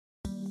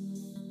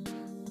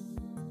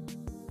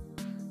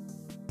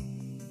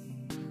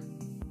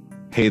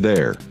Hey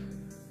there.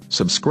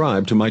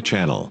 Subscribe to my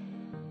channel.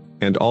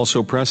 And also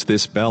press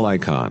this bell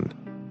icon,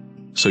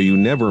 so you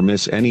never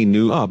miss any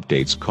new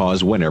updates, cause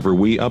whenever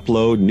we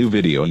upload new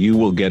video you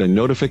will get a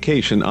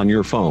notification on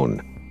your phone.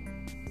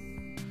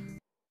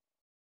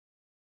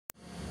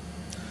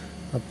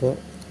 അപ്പോൾ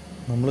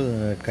നമ്മൾ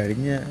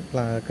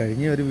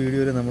കഴിഞ്ഞ ഒരു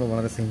വീഡിയോയിൽ നമ്മൾ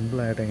വളരെ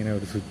സിമ്പിളായിട്ട് എങ്ങനെ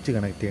ഒരു സ്വിച്ച്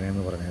കണക്ട്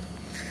ചെയ്യണമെന്ന് പറഞ്ഞായിരുന്നു.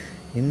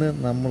 ഇന്ന്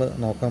നമ്മൾ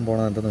നോക്കാൻ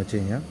പോകുന്നത് എന്താണെന്ന് വെച്ച്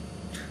കഴിഞ്ഞാൽ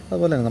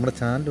അതുപോലെ തന്നെ നമ്മുടെ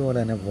ചാനൽ പോലെ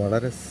തന്നെ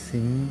വളരെ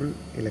സിമ്പിൾ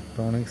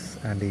ഇലക്ട്രോണിക്സ്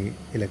ആൻഡ്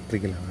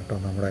ഇലക്ട്രിക്കലാണ് കേട്ടോ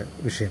നമ്മുടെ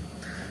വിഷയം.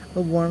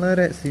 അപ്പോൾ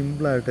വളരെ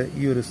സിമ്പിളായിട്ട്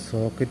ഈ ഒരു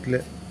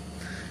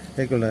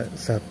സോക്കറ്റിലേക്കുള്ള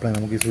സപ്ലൈ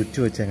നമുക്ക് ഈ സ്വിച്ച്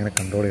വെച്ച് എങ്ങനെ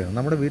കൺട്രോൾ ചെയ്യണം.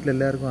 നമ്മുടെ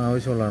വീട്ടിലെല്ലാവർക്കും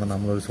ആവശ്യമുള്ളതാണ്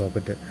നമ്മളൊരു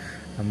സോക്കറ്റ്,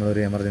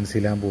 നമ്മളൊരു എമർജൻസി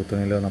ലാമ്പ്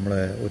കുത്തണമെങ്കിലോ നമ്മൾ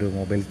ഒരു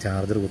മൊബൈൽ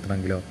ചാർജർ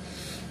കുത്തണമെങ്കിലോ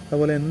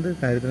അതുപോലെ എന്ത്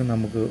കാര്യത്തിനും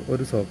നമുക്ക്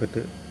ഒരു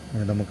സോക്കറ്റ്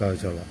നമുക്ക്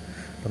ആവശ്യമുള്ള.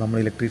 അപ്പോൾ നമ്മൾ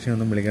ഇലക്ട്രീഷ്യൻ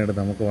ഒന്നും വിളിക്കാണ്ട്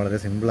നമുക്ക് വളരെ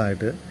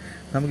സിമ്പിളായിട്ട്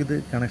നമുക്കിത്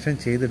കണക്ഷൻ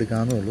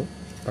ചെയ്തെടുക്കാവുന്നേ ഉള്ളൂ.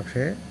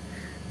 പക്ഷേ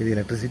ഇത്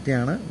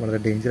ഇലക്ട്രിസിറ്റിയാണ്, വളരെ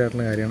ഡേഞ്ചർ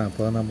ആയിട്ടുള്ള കാര്യമാണ്.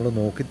 അപ്പോൾ നമ്മൾ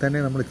നോക്കി തന്നെ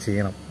നമ്മൾ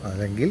ചെയ്യണം,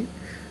 അല്ലെങ്കിൽ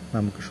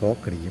നമുക്ക്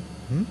ഷോക്ക് അടിക്കും.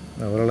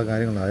 അതുപോലുള്ള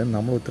കാര്യങ്ങളുണ്ട്. അത്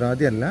നമ്മൾ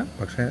ഉത്തരവാദിയല്ല,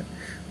 പക്ഷേ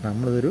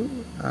നമ്മളിതൊരു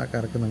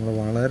ആൾക്കാർക്ക് നമ്മൾ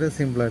വളരെ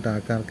സിമ്പിളായിട്ട്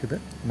ആൾക്കാർക്ക് ഇത്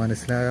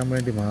മനസ്സിലാകാൻ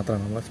വേണ്ടി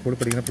മാത്രമാണ്. നമ്മൾ സ്കൂളിൽ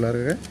പഠിക്കുന്ന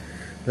പിള്ളേർക്കൊക്കെ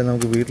അല്ലെങ്കിൽ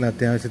നമുക്ക് വീട്ടിൽ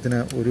അത്യാവശ്യത്തിന്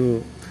ഒരു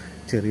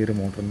ചെറിയൊരു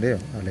മോട്ടറിൻ്റെയോ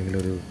അല്ലെങ്കിൽ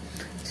ഒരു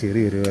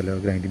ചെറിയൊരു വല്ല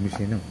ഗ്രൈൻഡിങ്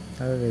മെഷീനോ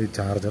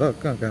ചാർജറോ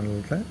ഒക്കെ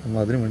ആക്കാനായിട്ട് നമ്മൾ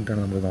അതിന്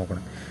വേണ്ടിയിട്ടാണ് നമ്മൾ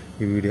നോക്കണം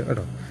ഈ വീഡിയോ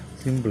കേട്ടോ,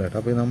 സിമ്പിളായിട്ട്.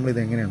 അപ്പോൾ നമ്മളിത്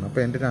എങ്ങനെയാണ്,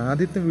 അപ്പോൾ എൻ്റെ ഒരു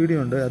ആദ്യത്തെ വീഡിയോ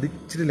ഉണ്ട്, അത്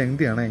ഇച്ചിരി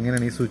ലെങ്തിയാണ്.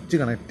 എങ്ങനെയാണ് ഈ സ്വിച്ച്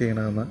കണക്ട്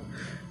ചെയ്യണമെന്ന്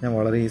ഞാൻ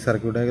വളരെ ഈ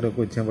സർക്യൂട്ട് ഡയഗ്രം ഒക്കെ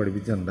വെച്ച് ഞാൻ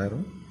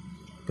പഠിപ്പിച്ചിട്ടുണ്ടായിരുന്നു.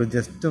 ഇപ്പോൾ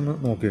ജസ്റ്റ് ഒന്ന്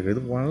നോക്കിയേക്കാം.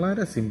 ഇത്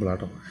വളരെ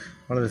സിമ്പിളാട്ടോ,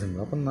 വളരെ സിമ്പിൾ.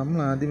 അപ്പം നമ്മൾ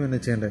ആദ്യം തന്നെ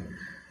ചെയ്യേണ്ടത്,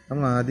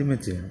 നമ്മൾ ആദ്യമേ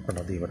ചെയ്യണം കേട്ടോ.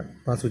 അത് ഇവിടെ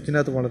അപ്പോൾ ആ സ്വിച്ചിൻ്റെ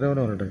അകത്ത് വളരെ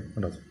പറഞ്ഞിട്ട്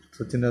കേട്ടോ,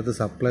 സ്വിച്ചിൻ്റെ അകത്ത്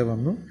സപ്ലൈ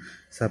വന്നു,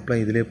 സപ്ലൈ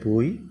ഇതിലേ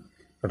പോയി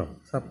കേട്ടോ,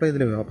 സപ്ലൈ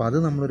ഇതിലേ പോയി. അപ്പോൾ അത്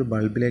നമ്മളൊരു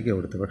ബൾബിലേക്ക്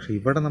കൊടുത്തു. പക്ഷേ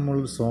ഇവിടെ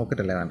നമ്മളൊരു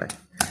സോക്കറ്റ് അല്ലേ വേണ്ടേ.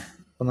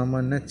 അപ്പോൾ നമ്മൾ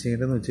എന്നെ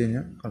ചെയ്യേണ്ടതെന്ന് വെച്ച്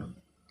കഴിഞ്ഞാൽ കേട്ടോ,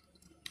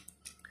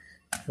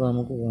 അപ്പോൾ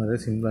നമുക്ക് വളരെ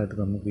സിമ്പിളായിട്ട്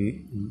നമുക്ക്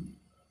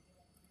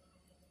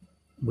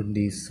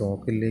ഈ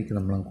സോക്കറ്റിലേക്ക്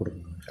നമ്മൾ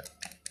കൊടുക്കുന്നുണ്ട്.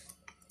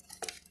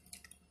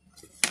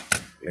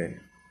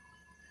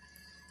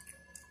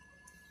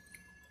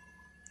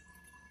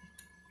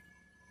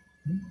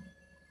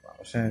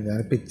 പക്ഷേ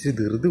ഞാനിപ്പോൾ ഇച്ചിരി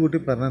ധൃതി കൂട്ടി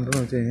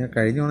പറഞ്ഞെന്താണെന്ന് വെച്ച് കഴിഞ്ഞാൽ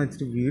കഴിഞ്ഞ തവണ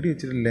ഇച്ചിരി വീഡിയോ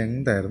ഇച്ചിരി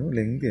ലെങ്തി ആയിരുന്നു.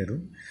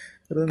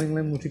 അത്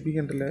നിങ്ങളെ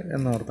മുഷിപ്പിക്കണ്ടല്ലോ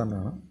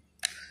എന്നോർത്തണ്ടാണ്.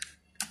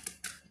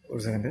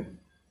 ഒരു സെക്കൻഡ്,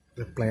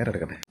 ഒരു പ്ലെയർ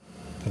എടുക്കട്ടെ.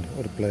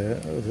 ഒരു പ്ലെയർ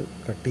ഇത്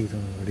കട്ട് ചെയ്ത്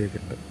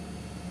റെഡിയാക്കിയിട്ടുണ്ട്.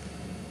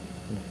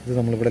 ഇത്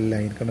നമ്മളിവിടെ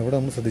ലൈൻ കണ്ടോ, ഇവിടെ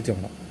നമ്മൾ ശ്രദ്ധിച്ച്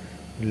വേണം,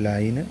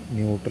 ലൈന്,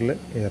 ന്യൂട്രൽ,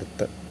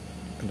 എർത്ത്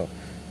കണ്ടോ.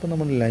 അപ്പോൾ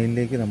നമ്മൾ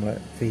ലൈനിലേക്ക് നമ്മളെ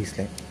ഫേസ്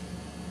ലൈൻ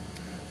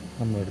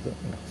നമ്മളെടുത്ത്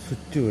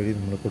സ്വിച്ച് വഴി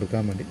നമ്മൾ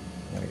കൊടുക്കാൻ വേണ്ടി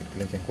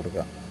ഇതിലേക്ക്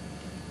കൊടുക്കുക.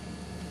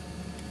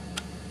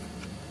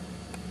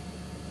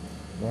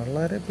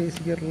 വളരെ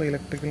ബേസിക്കായിട്ടുള്ള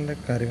ഇലക്ട്രിക്കലിൻ്റെ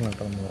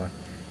കാര്യങ്ങളാണ് നമ്മൾ പറയാം.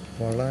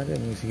 വളരെ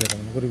മ്യൂസിക്കായിട്ട്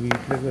നമുക്കൊരു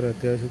വീട്ടിലേക്ക് ഒരു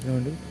അത്യാവശ്യത്തിന്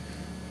വേണ്ടി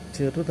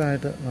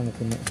ചെറുതായിട്ട്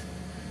നമുക്കൊന്ന്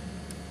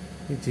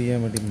ചെയ്യാൻ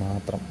വേണ്ടി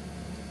മാത്രം.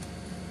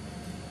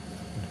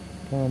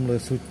 അപ്പോൾ നമ്മൾ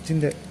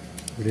സ്വിച്ചിൻ്റെ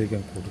ഇതിലേക്ക്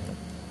കൊടുക്കണം.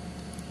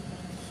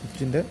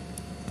 സ്വിച്ചിൻ്റെ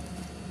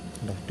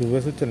 2 വേ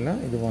സ്വിച്ച് അല്ല,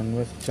 ഇത് 1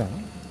 വേ സ്വിച്ചാണ്.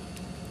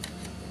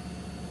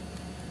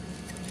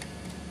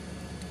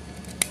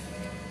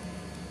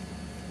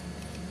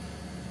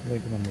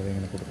 ഇതിലേക്ക്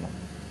നമ്മളിങ്ങനെ കൊടുക്കണം.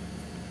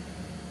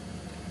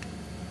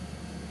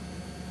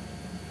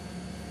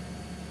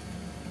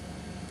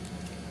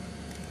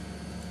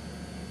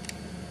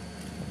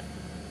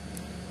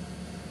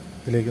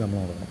 ഇതിലേക്ക് നമ്മൾ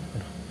കൊടുക്കണം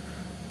കേട്ടോ.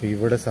 അപ്പോൾ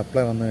ഇവിടെ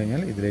സപ്ലൈ വന്നു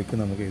കഴിഞ്ഞാൽ ഇതിലേക്ക്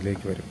നമുക്ക്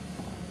ഇതിലേക്ക് വരും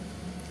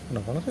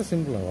കേട്ടോ. വളരെ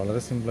സിമ്പിളാണ്, വളരെ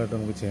സിമ്പിളായിട്ട്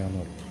നമുക്ക്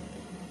ചെയ്യാവുന്നതാണ്.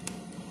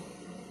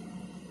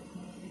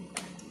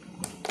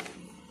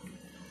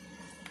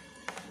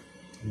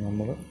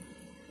 നമ്മൾ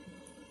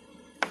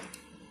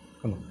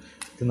കണ്ടോ,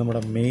 ഇത്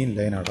നമ്മുടെ മെയിൻ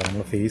ലൈനാട്ടോ.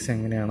 നമ്മൾ ഫേസ്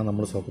എങ്ങനെയാണ്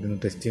നമ്മൾ സോക്കറ്റിൽ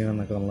നിന്ന് ടെസ്റ്റ്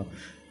ചെയ്യണമെന്നൊക്കെ നമ്മൾ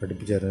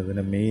പഠിപ്പിച്ചായിരുന്നു.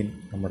 ഇതിൻ്റെ മെയിൻ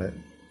നമ്മുടെ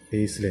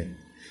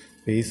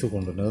ഫേസ്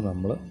കൊണ്ടുവരുന്നത്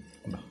നമ്മൾ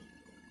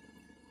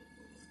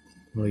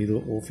ഇത്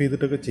ഓഫ്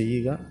ചെയ്തിട്ടൊക്കെ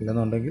ചെയ്യുക.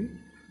 അല്ലെന്നുണ്ടെങ്കിൽ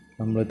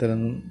നമ്മൾ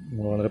ഇത്തരം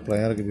നമ്മൾ വളരെ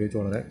പ്ലെയറൊക്കെ ഉപയോഗിച്ച്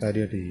വളരെ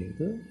കാര്യമായിട്ട് ചെയ്യുക.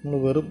 ഇത് നമ്മൾ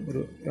വെറും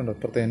ഒരു ഉണ്ടോ,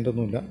 ഇപ്പുറത്തെ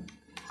എൻ്റൊന്നുമില്ല,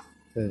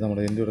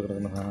 നമ്മുടെ എൻ്റെ കൂടെ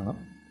കിടക്കുന്ന സാധനമാണ്.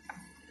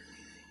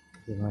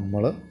 ഇത്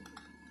നമ്മൾ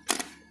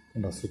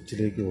ഉണ്ടോ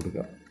സ്വിച്ചിലേക്ക്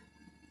കൊടുക്കുക.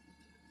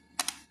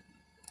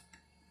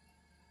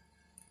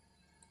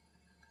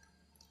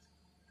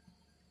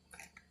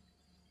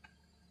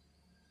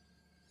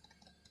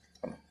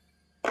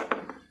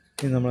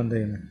 ഇനി നമ്മൾ എന്താ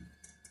ചെയ്യുന്നത്,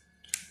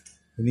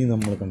 ഇനി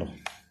നമ്മൾ കണ്ടോ,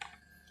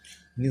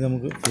 ഇനി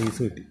നമുക്ക് ഫേസ്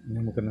കിട്ടി. ഇനി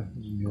നമുക്കെന്നെ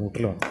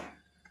ന്യൂട്രൽ വേണം.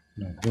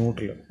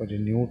 ഒരു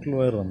ന്യൂട്രൽ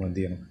വയർ നമ്മൾ എന്ത്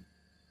ചെയ്യണം,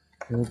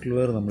 ന്യൂട്രൽ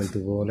വയർ നമ്മൾ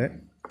ഇതുപോലെ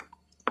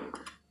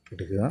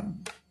എടുക്കുക.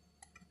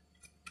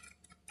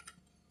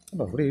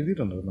 അല്ല ഇവിടെ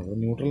എഴുതിയിട്ടുണ്ട്, നമ്മൾ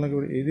ന്യൂട്രലിനൊക്കെ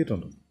ഇവിടെ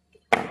എഴുതിയിട്ടുണ്ട്.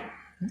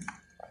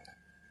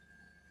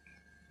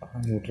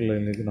 ആ ന്യൂട്രൽ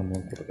ലൈനിലേക്ക്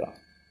നമ്മൾ കൊടുക്കുക.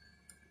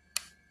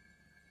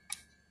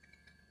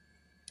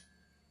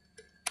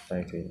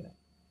 ടൈപ്പ് ചെയ്യുക.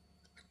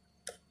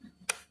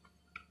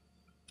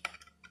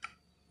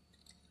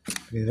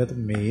 ഇതിനകത്ത്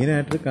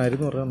മെയിനായിട്ടൊരു കാര്യം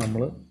എന്ന് പറഞ്ഞാൽ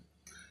നമ്മൾ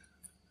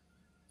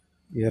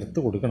എർത്ത്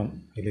കൊടുക്കണം.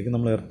 ഇതിലേക്ക്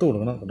നമ്മൾ എർത്ത്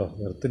കൊടുക്കണം കേട്ടോ.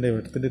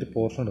 എർത്തിൻ്റെ ഒരു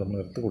പോർഷൻ ഉണ്ട്, നമ്മൾ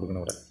എർത്ത് കൊടുക്കണം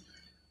ഇവിടെ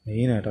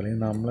മെയിനായിട്ട്,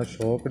 അല്ലെങ്കിൽ നമ്മളെ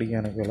ഷോക്ക്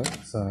അടിക്കാനൊക്കെയുള്ള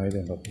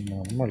സാധ്യതയുണ്ട്. അപ്പം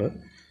നമ്മൾ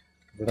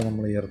ഇവിടെ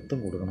നമ്മൾ എർത്തും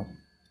കൊടുക്കണം.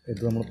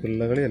 ഇത് നമ്മൾ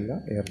പിള്ളകളിയല്ല,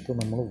 എർത്ത്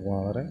നമ്മൾ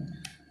വളരെ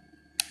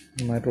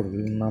നന്നായിട്ട്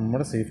കൊടുക്കും. ഇത്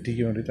നമ്മുടെ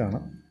സേഫ്റ്റിക്ക് വേണ്ടിയിട്ടാണ്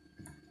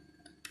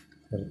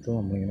എർത്ത്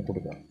നമ്മളിങ്ങനെ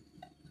കൊടുക്കുക.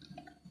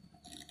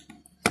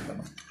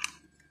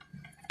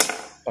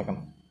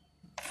 പക്കണം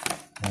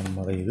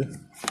നമ്മുടെ ഇത്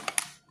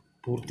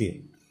പൂർത്തിയായി,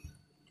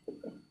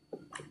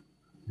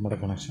 നമ്മുടെ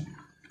കണക്ഷൻ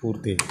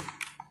പൂർത്തിയായി.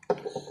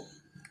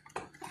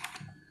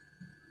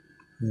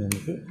 ഇനി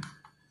നമുക്ക്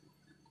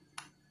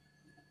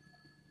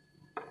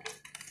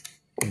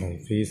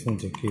ഫേസ് ഒന്ന്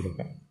ചെക്ക്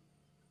ചെയ്തെടുക്കാം.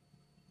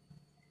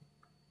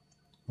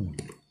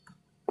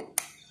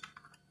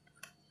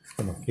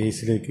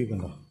 ഫേസിലേക്ക്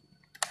കണ്ടോ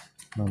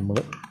നമ്മൾ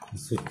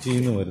സ്വിച്ചിൽ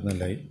നിന്ന് വരുന്ന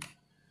ലൈൻ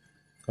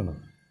കണ്ടോ,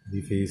 ഈ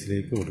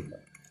ഫേസിലേക്ക് കൊടുക്കുക.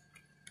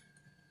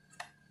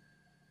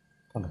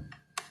 കണ്ടോ,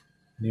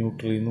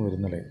 ന്യൂട്രലിൽ നിന്ന്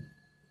വരുന്ന ലൈൻ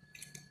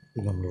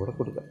ഇത് നമ്മളിവിടെ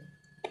കൊടുക്കുക.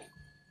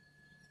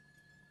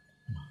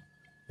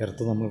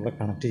 എർത്ത് നമ്മളിവിടെ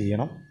കണക്ട്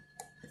ചെയ്യണം.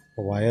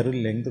 അപ്പോൾ വയറിൽ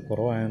ലെങ്ത്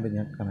കുറവായതുകൊണ്ട്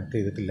ഞാൻ കണക്ട്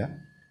ചെയ്തിട്ടില്ല.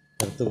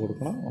 എർത്ത്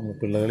കൊടുക്കണം. നമ്മൾ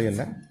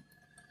പിള്ളകളിയല്ല.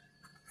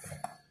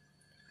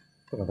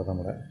 ഇപ്പോൾ കണ്ടോ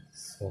നമ്മുടെ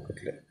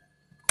സോക്കറ്റിൽ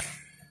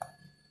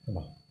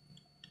കണ്ടോ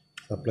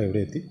സപ്ലൈ ഇവിടെ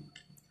എത്തി,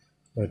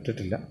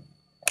 ഇട്ടിട്ടില്ല.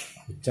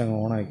 സ്വിച്ച് അങ്ങ്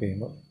ഓണായി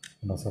കഴിയുമ്പോൾ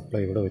കണ്ടോ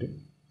സപ്ലൈ ഇവിടെ വരും.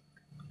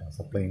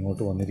 സപ്ലൈ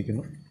ഇങ്ങോട്ട്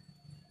വന്നിരിക്കുന്നു.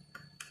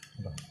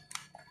 കണ്ടോ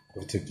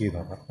ഒരു ചെക്ക് ചെയ്ത്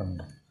നോക്കാം.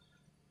 കണ്ടോ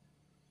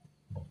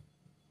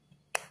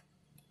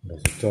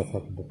സ്വിച്ച് ഓഫ്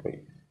ആക്കുമ്പോൾ പോയി.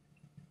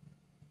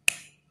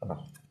 കണ്ടോ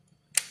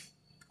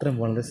ഇത്രയും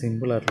വളരെ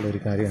സിമ്പിളായിട്ടുള്ള ഒരു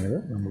കാര്യമാണിത്.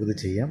 നമുക്കിത്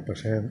ചെയ്യാം.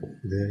 പക്ഷേ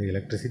ഇത്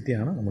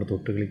ഇലക്ട്രിസിറ്റിയാണ്, നമ്മൾ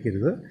തൊട്ട്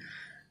കളിക്കരുത്.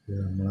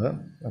 ഇത്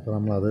അപ്പോൾ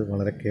നമ്മളത്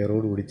വളരെ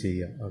കെയറോടുകൂടി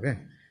ചെയ്യാം. ഓക്കെ.